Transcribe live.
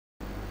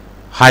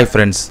Hi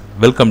friends,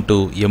 welcome to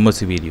MOC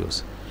videos.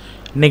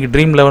 இன்னைக்கு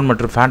Dream11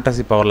 மற்றும்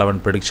Fantasy Power 11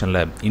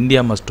 prediction-ல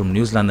India மற்றும்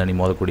New Zealand அணி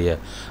மோதக்கூடிய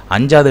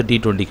 5வது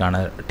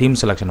T20க்கான டீம்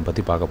செலக்ஷனை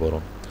பற்றி பார்க்க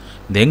போகிறோம்.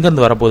 இது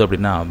எங்கேருந்து வரப்போகுது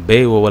அப்படின்னா பே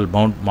ஓவல்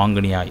மவுண்ட்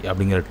மாங்கனியா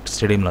அப்படிங்கிற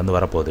ஸ்டேடியமில் வந்து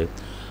வரப்போகுது.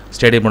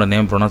 ஸ்டேடியமோட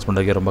நேம் ப்ரொனவுன்ஸ்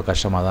பண்ணுறதுக்கே ரொம்ப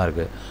கஷ்டமாக தான்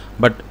இருக்குது.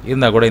 பட்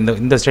இருந்தால் கூட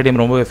இந்த ஸ்டேடியம்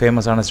ரொம்பவே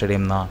ஃபேமஸான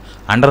ஸ்டேடியம் தான்.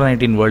 அண்டர்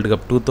 19 வேர்ல்டு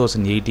கப்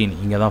 2018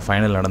 இங்கே தான்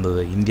ஃபைனல்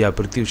நடந்தது. இந்தியா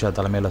பிருத்வி ஷா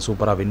தலைமையில்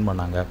சூப்பராக வின்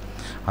பண்ணாங்க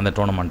அந்த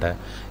டோர்னமெண்ட்டை.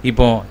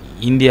 இப்போது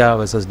India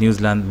versus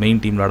New Zealand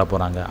main team விளாட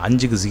போகிறாங்க.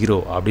 5-0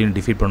 அப்படின்னு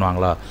டிஃபீட்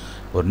பண்ணுவாங்களா,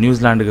 ஒரு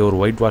நியூசிலாண்டுக்கு ஒரு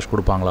ஒயிட் வாஷ்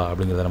கொடுப்பாங்களா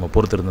அப்படிங்கிறத நம்ம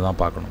பொறுத்திருந்து தான்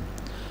பார்க்கணும்.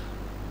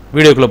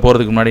 வீடியோக்குள்ளே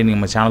போகிறதுக்கு முன்னாடி நீங்கள்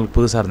நம்ம சேனலுக்கு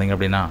புதுசாக இருந்தீங்க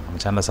அப்படின்னா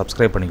நம்ம சேனலை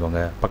சப்ஸ்கிரைப்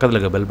பண்ணிக்கோங்க. பக்கத்தில்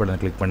இருக்க பெல் பட்டனை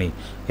கிளிக் பண்ணி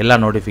எல்லா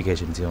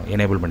நோட்டிஃபிகேஷன்ஸையும்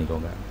எனேபிள்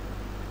பண்ணிக்கோங்க.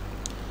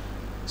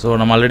 ஸோ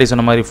நம்ம ஆல்ரெடி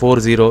சொன்ன மாதிரி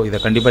 4-0 இதை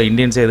கண்டிப்பாக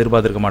இந்தியன்ஸே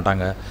எதிர்பார்த்துருக்க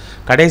மாட்டாங்க.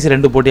 கடைசி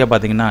 2 போட்டியாக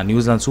பார்த்தீங்கன்னா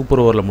நியூசிலாந்து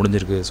சூப்பர் ஓவரில்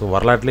முடிஞ்சிருக்கு. ஸோ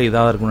வரலாற்றிலே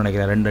இதாக இருக்கும்னு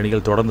நினைக்கிறேன், 2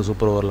 அணிகள் தொடர்ந்து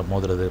சூப்பர் ஓவரில்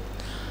மோதுறது.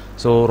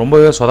 ஸோ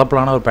ரொம்பவே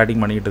சொதப்பலான ஒரு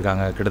பேட்டிங் பண்ணிக்கிட்டு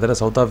இருக்காங்க. கிட்டத்தட்ட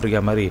சவுத்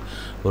ஆஃப்ரிக்கா மாதிரி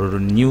ஒரு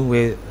நியூ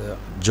வே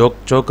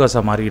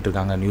ஜோக்கர்ஸாக மாறிக்கிட்டு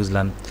இருக்காங்க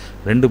நியூசிலாந்து.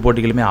 2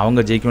 போட்டிகளுமே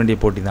அவங்க ஜெயிக்க வேண்டிய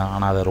போட்டி தான்,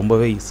 ஆனால் அதை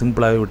ரொம்பவே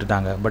சிம்பிளாகவே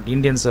விட்டுட்டாங்க. பட்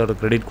இந்தியன்ஸோட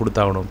கிரெடிட்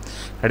கொடுத்தாகணும்.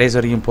 கடைசி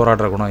வரைக்கும்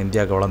போராடுற குணம்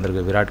இந்தியாவுக்கு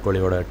வளர்ந்துருக்கு விராட்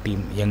கோலியோட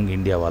டீம் யங்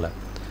இந்தியாவால்.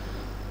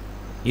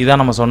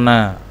 இதுதான் நம்ம சொன்ன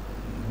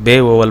பே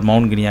ஓவல்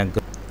மவுண்ட்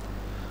கினியாக்கு.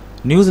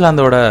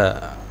 நியூசிலாந்தோட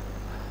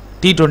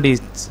T20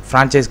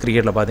 ஃப்ரான்ச்சைஸ்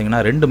கிரிக்கெட்டில் பார்த்தீங்கன்னா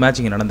 2 மேட்ச்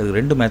இங்கே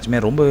நடந்திருக்கு. 2 மேட்சுமே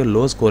ரொம்பவே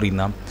லோ ஸ்கோரிங்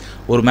தான்.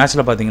 ஒரு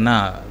மேட்ச்சில் பார்த்தீங்கன்னா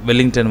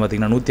வெல்லிங்டன்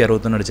பார்த்தீங்கன்னா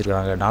 161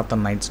 அடிச்சிருக்காங்க,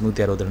 நார்த்தன் நைட்ஸ்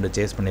 162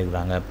 சேஸ்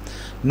பண்ணியிருக்காங்க.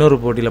 இன்னொரு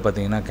போட்டியில்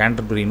பார்த்தீங்கன்னா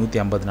கேண்டர்பரி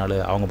 154,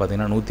 அவங்க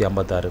பார்த்தீங்கன்னா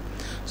 156.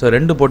 ஸோ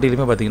 2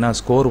 போட்டியிலுமே பார்த்தீங்கன்னா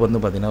ஸ்கோர்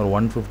வந்து பார்த்தீங்கன்னா ஒரு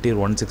 150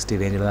 160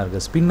 ரேஞ்சில் தான்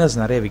இருக்குது. ஸ்பின்னர்ஸ்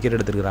நிறைய விக்கெட்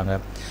எடுத்துருக்காங்க.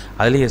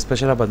 அதுலேயும்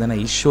எஸ்பெஷலாக பார்த்தீங்கன்னா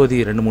ஈஸ்வதி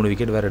 2-3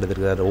 விக்கெட் வேறு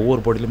எடுத்துருக்காரு.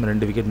 ஒவ்வொரு போட்டியிலுமே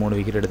 2 விக்கெட் 3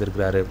 விக்கெட்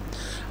எடுத்துருக்காரு.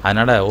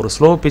 அதனால் ஒரு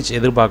ஸ்லோ பிச்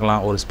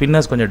எதிர்பார்க்கலாம், ஒரு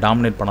ஸ்பின்னர்ஸ் கொஞ்சம்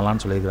டாமினேட்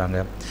பண்ணலாம்னு சொல்லியிருக்காங்க.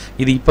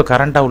 இது இப்போ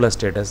கரண்ட்டாக உள்ள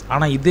ஸ்டேட்டஸ்.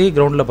 ஆனால் இதே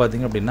கிரவுண்டில்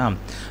பார்த்திங்க அப்படின்னா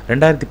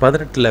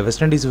 2018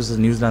 வெஸ்ட் இண்டீஸ்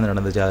வர்சஸ் நியூசிலாந்து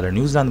நடந்துச்சு. அதில்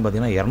நியூசிலாந்து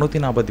பார்த்திங்கன்னா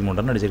 243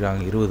 ரன்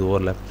அடிச்சிருக்காங்க 20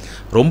 ஓவரில்.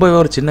 ரொம்பவே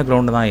ஒரு சின்ன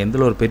கிரவுண்டு தான்,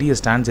 எந்த ஒரு பெரிய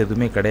ஸ்டாண்ட்ஸ்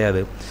எதுவுமே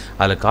கிடையாது.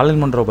 அதில்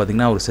காலின் மன்றோ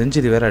பார்த்திங்கன்னா ஒரு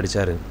செஞ்சுரி வேறு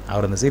அடித்தார்.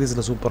 அவர் அந்த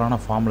சீரீஸில் சூப்பரான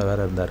ஃபார்மில்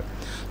வேறு இருந்தார்.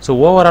 ஸோ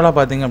ஓவராலாக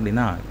பார்த்திங்க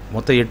அப்படின்னா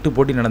மொத்தம் 8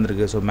 போட்டி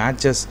நடந்திருக்கு. ஸோ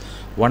மேட்சஸ்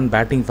 1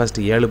 பேட்டிங் ஃபர்ஸ்ட்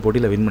 7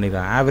 போட்டியில் வின்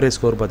பண்ணியிருக்காங்க. ஆவரேஜ்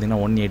ஸ்கோர்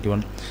பார்த்திங்கன்னா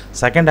 181.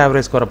 செகண்ட்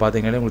ஆவரேஜ் ஸ்கோரை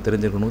பார்த்திங்கன்னா உங்களுக்கு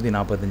தெரிஞ்சிருக்கு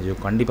 145.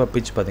 கண்டிப்பாக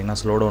பிச் பார்த்திங்கன்னா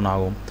ஸ்லோ டவுன்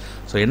ஆகும்.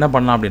 ஸோ என்ன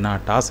பண்ணலாம் அப்படின்னா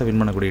டாஸை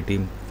வின் பண்ணக்கூடிய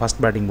டீம்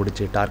ஃபஸ்ட் பேட்டிங்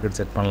பிடிச்சி டார்கெட்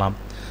செட் பண்ணலாம்.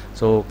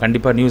 ஸோ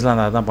கண்டிப்பாக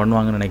நியூசிலாந்து அதை தான்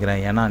பண்ணுவாங்கன்னு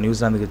நினைக்கிறேன். ஏன்னா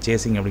நியூசிலாந்துக்கு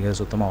சேசிங்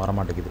அப்படிங்கிறது சுத்தமாக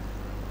வரமாட்டேங்குது.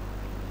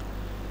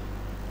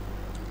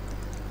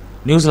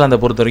 நியூசிலாந்தை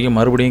பொறுத்த வரைக்கும்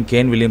மறுபடியும்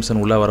கேன் வில்லியம்சன்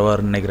உள்ளே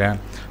வருவார்னு நினைக்கிறேன்.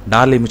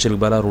 டார்லி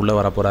மிச்சலுக்கு பதிலாக அவர் உள்ளே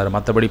வர போகிறாரு.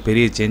 மற்றபடி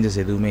பெரிய சேஞ்சஸ்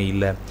எதுவுமே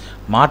இல்லை.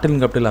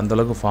 மார்டின் கப்டில்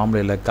அந்தளவுக்கு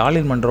ஃபார்மில் இல்லை.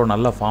 காலின் மன்றோ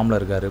நல்ல ஃபார்மில்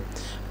இருக்கார்.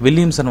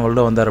 வில்லியம்சன்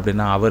உள்ள வந்தார்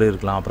அப்படின்னா அவர்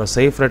இருக்கலாம். அப்புறம்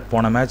சேஃப்ரெட்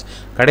போன மேட்ச்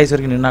கடைசி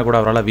வரைக்கும் நின்னா கூட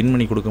அவரால் வின்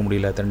பண்ணி கொடுக்க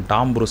முடியல. தென்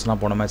டாம்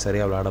ப்ரூஸ்லாம் போன மேட்ச்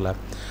சரியாக விளையாடலை.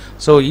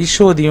 So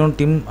ஈஷோதியும்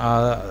Tim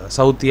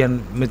Southee and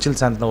Mitchell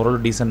Santhan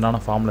ஓரளவு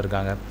டீசெண்டான ஃபார்மில்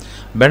இருக்காங்க.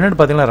 பென்னட்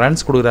பார்த்திங்கன்னா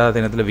ரன்ஸ் கொடுக்குறாரு,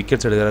 அதே நேரத்தில்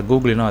விக்கெட்ஸ் எடுக்கிறார்.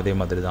 கூகுளினும் அதே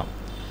மாதிரி தான்.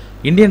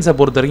 இந்தியன்ஸை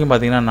பொறுத்த வரைக்கும்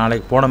பார்த்திங்கன்னா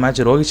நாளைக்கு போன மேட்ச்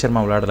ரோஹித்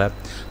சர்மா விளையாடல.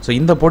 ஸோ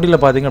இந்த போட்டியில்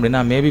பார்த்திங்க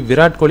அப்படின்னா மேபி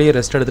விராட் கோலியை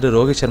ரெஸ்ட் எடுத்துகிட்டு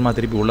ரோஹித் சர்மா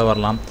திருப்பி உள்ளே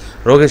வரலாம்.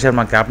 ரோஹித்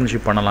சர்மா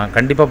கேப்டன்ஷிப் பண்ணலாம்.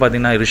 கண்டிப்பாக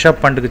பார்த்திங்கன்னா ரிஷப்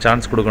பண்ட்டுக்கு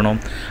சான்ஸ் கொடுக்கணும்.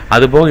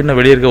 அதுபோக இன்னும்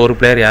வெளியே இருக்க ஒரு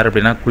பிளேயர் யார்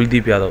அப்படின்னா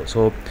குல்தீப் யாதவ். ஸோ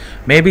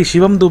மேபி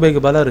சிவம்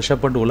துபேக்கு பதிலாக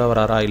ரிஷப் பண்ட் உள்ளே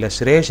வராரா இல்லை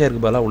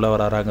ஸ்ரேஷருக்கு பதிலாக உள்ளே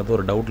வராராங்கிறது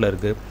ஒரு டவுட்டில்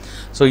இருக்குது.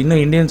 ஸோ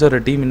இன்னும் இந்தியன்ஸோட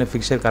டீம் இன்னும்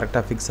ஃபிக்ஸர்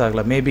கரெக்டாக ஃபிக்ஸ்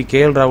ஆகலை. மேபி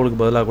KL ராகுலுக்கு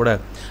பதிலாக கூட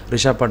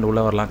ரிஷப் பண்ட்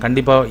உள்ளே வரலாம்.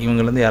 கண்டிப்பாக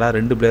இவங்கலேருந்து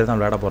யாராவது 2 பிளேயர் தான்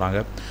விளையாட போகிறாங்க.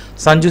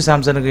 சஞ்சு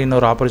சாம்சனுக்கு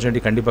இன்னொரு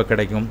ஆப்பர்ச்சுனிட்டி கண்டிப்பாக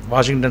கிடைக்கும்.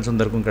 வாஷிங்டன்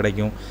சுந்தருக்கும்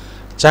கிடைக்கும்.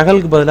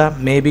 சகலுக்கு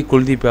பதிலாக மேபி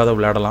குல்தீப் யாதவ்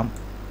விளையாடலாம்.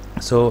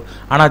 ஸோ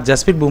ஆனால்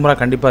ஜஸ்பிரித் பும்ரா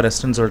கண்டிப்பாக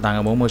ரெஸ்ட்னு சொல்லிட்டாங்க.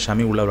 முகமது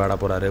ஷமி உள்ளே விளையாட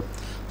போகிறாரு.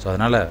 ஸோ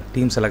அதனால்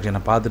டீம்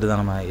செலெக்ஷனை பார்த்துட்டு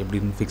தான் நம்ம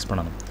எப்படின்னு ஃபிக்ஸ்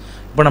பண்ணணும்.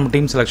 இப்போ நம்ம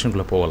டீம்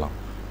செலெக்ஷனுக்குள்ளே போகலாம்.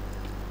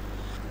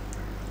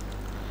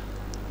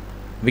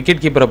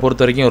 விக்கெட் கீப்பரை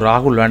பொறுத்த வரைக்கும்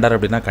ராகுல் வேண்டார்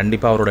அப்படின்னா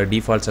கண்டிப்பாக அவரோட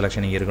டிஃபால்ட்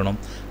செலெக்ஷன் இங்கே இருக்கணும்.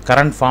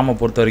 கரண்ட் ஃபார்மை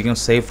பொறுத்த வரைக்கும்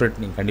சேஃப்ரெட்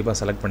நீங்கள் கண்டிப்பாக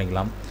செலக்ட்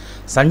பண்ணிக்கலாம்.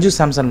 சஞ்சு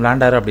சாம்சன்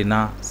விளையாண்டார்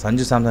அப்படின்னா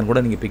சஞ்சு சாம்சன் கூட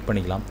நீங்கள் பிக்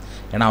பண்ணிக்கலாம்.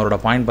 ஏன்னா அவரோட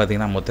பாயிண்ட்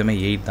பார்த்தீங்கன்னா மொத்தமே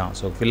 8 தான்.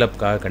 ஸோ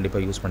ஃபில்லப்காக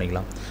கண்டிப்பாக யூஸ்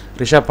பண்ணிக்கலாம்.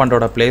 ரிஷப்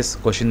பண்டோட பிளேஸ்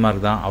கொஷின்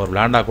மார்க் தான். அவர்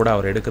விளையாண்டா கூட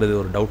அவர் எடுக்கிறது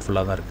ஒரு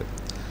டவுட்ஃபுல்லாக தான் இருக்குது.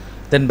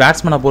 தென்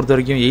பேட்ஸ்மேனை பொறுத்த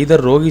வரைக்கும்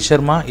எய்தர் ரோஹித்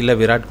சர்மா இல்லை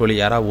விராட் கோலி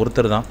யாராவது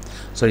ஒருத்தர் தான்.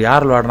 ஸோ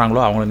யார்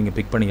விளையாடுறாங்களோ அவங்கள நீங்கள்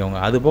பிக் பண்ணிக்கோங்க.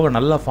 அதுபோக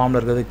நல்ல ஃபார்மில்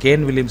இருக்கிறது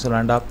கேன் வில்லியம்சன்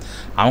வேண்டாம்,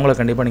 அவங்கள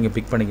கண்டிப்பாக நீங்கள்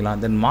பிக் பண்ணிக்கலாம்.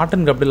 தென்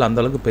மார்டின் கப்டில்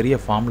அந்தளவுக்கு பெரிய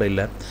ஃபார்மில்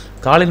இல்லை.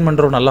 காலின்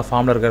மன்றோ நல்ல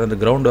ஃபார்மில் இருக்கார். அந்த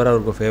கிரவுண்ட் வேறு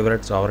அவருக்கு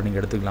ஃபேவரட். ஸோ அவரை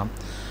நீங்கள் எடுத்துக்கலாம்.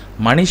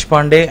 மனிஷ்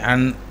பாண்டே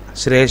அண்ட்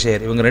ஸ்ரேஷ்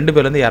ஐயர் இவங்க 2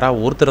 பேர்லேருந்து யாராவது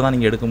ஒருத்தர் தான்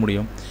நீங்கள் எடுக்க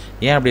முடியும்.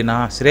 ஏன் அப்படின்னா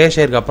ஸ்ரேஷ்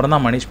ஐயருக்கு அப்புறம்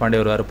தான் மனிஷ் பாண்டே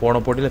வருவார். போன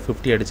போட்டியில்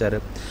 50 அடித்தார்.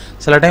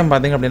 சில டைம்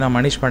பார்த்திங்க அப்படின்னா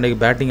மனிஷ் பாண்டேக்கு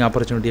பேட்டிங்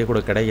ஆப்பர்ச்சுனிட்டியே கூட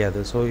கிடைக்காது.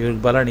 ஸோ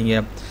இவருக்கு பதிலாக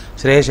நீங்கள்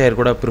ஸ்ரேஷ் ஐயர்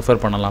கூட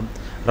ப்ரிஃபர் பண்ணலாம்.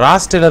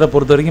 ராஸ் டெய்லரை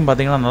பொறுத்த வரைக்கும்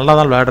பார்த்திங்கன்னா நல்லா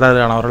தான்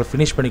விளையாடுறாரு, ஆனால் அவரால்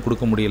ஃபினிஷ் பண்ணி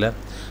கொடுக்க முடியல.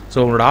 ஸோ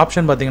உங்களோட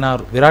ஆப்ஷன் பார்த்திங்கன்னா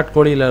விராட்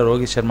கோலி இல்லை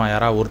ரோஹித் சர்மா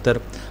யாராவது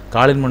ஒருத்தர்,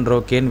 காலின் மன்றோ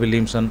கேன்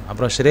வில்லியம்சன்,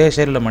 அப்புறம் ஸ்ரேஷ்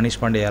ஐயர் இல்லை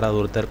மனிஷ் பாண்டே யாராவது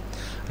ஒருத்தர்.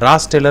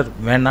 ராஸ் டெய்லர்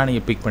வேணால்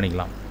நீங்கள் பிக்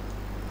பண்ணிக்கலாம்.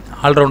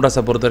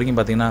 ஆல்ரவுண்டர்ஸை பொறுத்த வரைக்கும்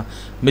பார்த்தீங்கன்னா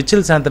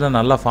மிச்சல் சாந்தனர்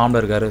நல்லா ஃபார்மில்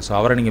இருக்கார். ஸோ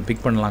அவரை நீங்கள்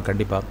பிக் பண்ணலாம்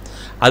கண்டிப்பாக.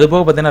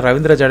 அதுபோக பார்த்தீங்கன்னா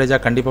ரவீந்திர ஜடேஜா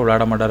கண்டிப்பாக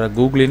விளையாட மாட்டார்.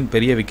 கூகுளின்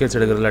பெரிய விக்கெட்ஸ்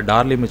எடுக்கிறதுல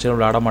டார்லி மிச்சல்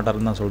விளையாட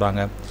மாட்டாருன்னு தான்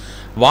சொல்கிறாங்க.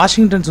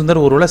 வாஷிங்டன்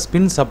சுந்தர் ஒருவேளை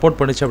ஸ்பின் சப்போர்ட்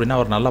பண்ணிச்சு அப்படின்னா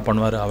அவர் நல்லா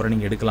பண்ணுவார், அவரை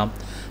நீங்கள் எடுக்கலாம்.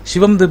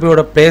 சிவம்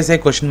துபேயோட பிளேஸே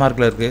கொஸ்டின்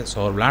மார்க்கில் இருக்குது. ஸோ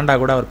அவர் விளையாண்டா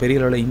கூட அவர்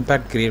பெரிய அளவில்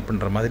இம்பாக்ட் கிரியேட்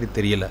பண்ணுற மாதிரி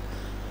தெரியல.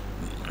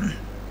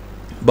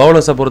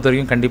 பவுலர்ஸை பொறுத்த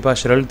வரைக்கும் கண்டிப்பாக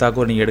ஷிரல்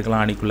தாக்கூர் நீங்கள்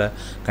எடுக்கலாம், அணிக்குள்ளே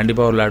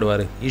கண்டிப்பாக அவர்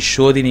விளையாடுவார்.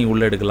 ஷோதி நீங்கள்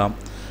உள்ளே எடுக்கலாம்.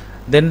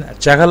 தென்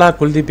சகலா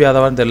குல்தீப்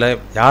யாதவான்னு தெரியல,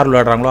 யார்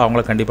விளையாடுறாங்களோ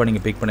அவங்கள கண்டிப்பாக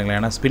நீங்கள் பிக் பண்ணிக்கலாம்.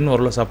 ஏன்னா ஸ்பின்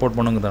ஓரளவு சப்போர்ட்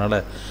பண்ணுங்கிறதுனால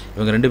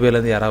இவங்க 2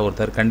 பேர்லேருந்து யாராவது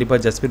ஒருத்தர் கண்டிப்பாக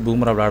ஜஸ்பிரித்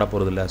பும்ரா விளையாட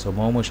போகிறதில்ல. ஸோ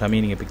முகமது ஷமி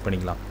நீங்கள் பிக்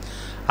பண்ணிக்கலாம்.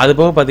 அது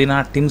போக பார்த்தீங்கன்னா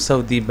டிம்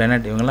சவுதி,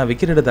 பெனட் இவங்கெல்லாம்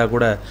விக்கெட் எடுத்தால்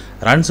கூட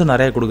ரன்ஸும்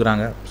நிறைய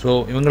கொடுக்குறாங்க. ஸோ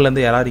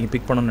இவங்கலேருந்து யாராவது நீங்கள்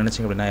பிக் பண்ணணும்னு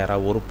நினச்சிங்க அப்படின்னா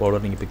யாராவது ஒரு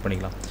பவுலர் நீங்கள் பிக்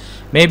பண்ணிக்கலாம்.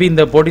 மேபி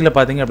இந்த போட்டியில்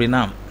பார்த்தீங்க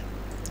அப்படின்னா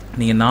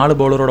நீங்கள் 4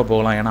 பவுலரோடு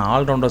போகலாம். ஏன்னா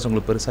ஆல்ரவுண்டர்ஸ்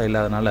உங்களுக்கு பெருசாக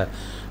இல்லாதனால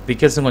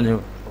விக்கெட்ஸும்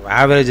கொஞ்சம்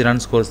ஆவரேஜ்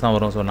ரன் ஸ்கோர்ஸ் தான்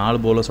வரும். ஸோ 4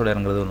 பவுலர்ஸோடு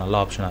இறங்குறது ஒரு நல்ல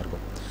ஆப்ஷனாக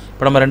இருக்கும்.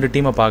 இப்போ நம்ம 2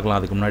 டீமை பார்க்கலாம்.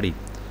 அதுக்கு முன்னாடி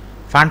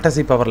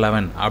ஃபேண்டசி பவர்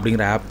 11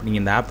 அப்படிங்கிற ஆப்,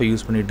 நீங்கள் இந்த ஆப்பை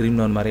யூஸ் பண்ணி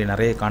Dream11 மாதிரி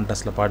நிறைய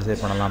கான்டெஸ்ட்டில்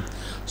பார்ட்டிசிபேட் பண்ணலாம்.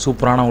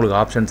 சூப்பரான உங்களுக்கு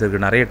ஆப்ஷன்ஸ்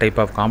இருக்குது, நிறைய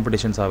டைப் ஆஃப்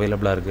காம்படிஷன்ஸ்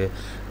அவைலபிளாக இருக்குது.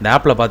 இந்த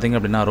ஆப்பில் பார்த்தீங்க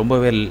அப்படின்னா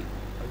ரொம்பவே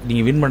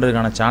நீங்கள் வின்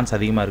பண்ணுறதுக்கான சான்ஸ்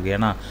அதிகமாக இருக்குது.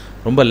 ஏன்னா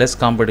ரொம்ப லெஸ்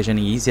காம்படிஷன்,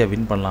 நீங்கள் ஈஸியாக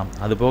வின் பண்ணலாம்.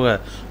 அது போக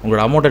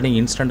உங்களோட அமௌண்ட்டை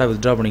நீங்கள் இன்ஸ்டண்ட்டாக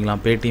வித்ட்ரா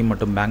பண்ணிக்கலாம் பேடிஎம்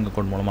மற்றும் பேங்க்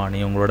அக்கௌண்ட் மூலமாக.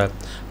 நீங்கள் உங்களோட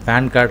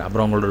பேன் கார்டு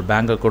அப்புறம் உங்களோட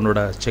bank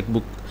அக்கௌண்ட்டோட check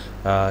book,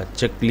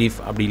 check leaf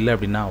அப்படி இல்லை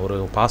அப்படின்னா ஒரு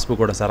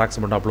பாஸ்புக்கோட செராக்ஸ்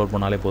மட்டும் அப்லோட்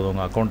பண்ணாலே போதும்,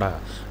 உங்கள் அக்கௌண்ட்டை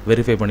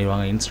வெரிஃபை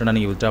பண்ணிடுவாங்க, இன்ஸ்டண்ட்டாக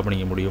நீங்கள் வித்ட்ரா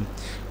பண்ணிக்க முடியும்.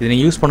 இதை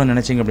நீங்கள் யூஸ் பண்ண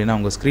நினச்சிங்க அப்படின்னா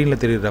உங்கள் ஸ்க்ரீனில்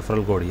தெரியுற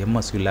ரெஃபரல் கோடு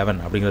MSU11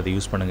 அப்படிங்கிறத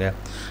யூஸ் பண்ணுங்கள்.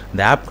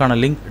 இந்த ஆப்க்கான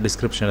லிங்க்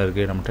டிஸ்கிரிப்ஷனில்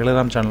இருக்குது, நம்ம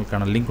டெலிகிராம்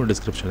சேனலுக்கான லிங்க்கும்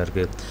டிஸ்கிரிப்ஷனில்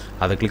இருக்குது,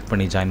 அதை கிளிக்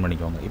பண்ணி ஜாயின்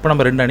பண்ணிக்கோங்க. இப்போ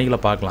நம்ம 2 அணிகளை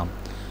பார்க்கலாம்.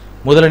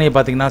 முதல் அணியை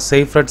பார்த்தீங்கன்னா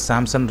சேஃப்ரட்,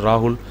 சாம்சன்,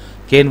 ராகுல்,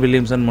 Kane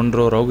Williamson,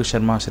 Munro, Rohit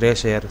Sharma,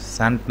 ஸ்ரேயஸ் Iyer,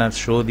 Santner,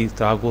 ஷோதி,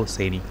 Tagore,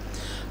 Saini.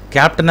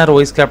 கேப்டனர்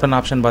vice captain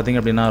option பார்த்தீங்க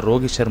அப்படின்னா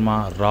ரோஹித் சர்மா,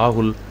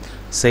 ராகுல்,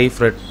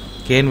 சேஃப்ரட்,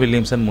 கேன்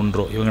வில்லியம்சன்,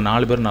 முன்ரோ இவங்க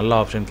 4 பேர் நல்ல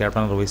ஆப்ஷன்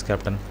கேப்டன் வைஸ்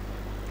கேப்டன்.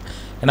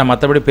 ஏன்னா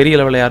மற்றபடி பெரிய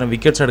லெவலில் யாரும்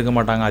விக்கெட்ஸ் எடுக்க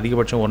மாட்டாங்க,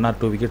 அதிகபட்சம் 1 or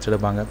 2 விக்கெட்ஸ்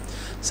எடுப்பாங்க.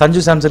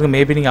 சஞ்சு சாம்சனுக்கு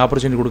மேபி நீங்கள்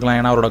ஆப்பர்ச்சுனிட்டி கொடுக்கலாம்,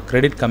 ஏன்னா அவரோட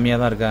கிரெடிட்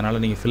கம்மியாக தான் இருக்குது,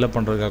 அதனால் நீங்கள் ஃபில்அப்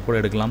பண்ணுறதுக்காக கூட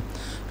எடுக்கலாம்.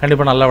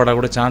 கண்டிப்பாக நல்லா விட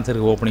கூட சான்ஸ்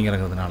இருக்குது ஓப்பனிங்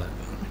இருக்கிறதுனால.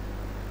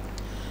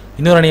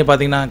 இன்னொரு அணியை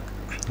பார்த்தீங்கன்னா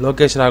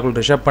லோகேஷ் ராகுல்,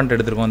 ரிஷப் பண்ட்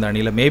எடுத்துருக்கோம். அந்த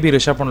அணியில் மேபி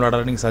ரிஷப் பண்ட்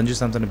விளையாட நீங்கள் சஞ்சு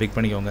சாம்சனை பிக்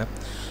பண்ணிக்கோங்க.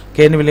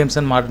 Kane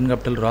Williamson, Martin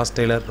Guptill, Ross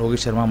Taylor,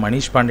 Rohit Sharma,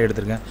 Manish Pandey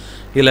எடுத்திருக்கேன்.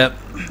 இதில்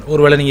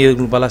ஒருவேளை நீங்கள்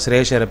இதுக்கு பல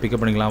ஸ்ரேயஸ் ஐயரை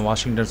பிக்கப் பண்ணிக்கலாம்.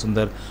 Washington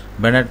Sundar,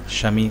 Bennett,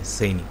 Shami,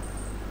 Saini.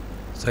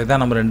 So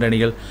இதான் நம்ம 2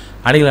 அணிகள்.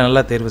 அணிகளை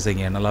நல்லா தேர்வு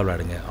செய்யுங்க, நல்லா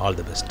விளையாடுங்க. All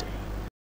the best.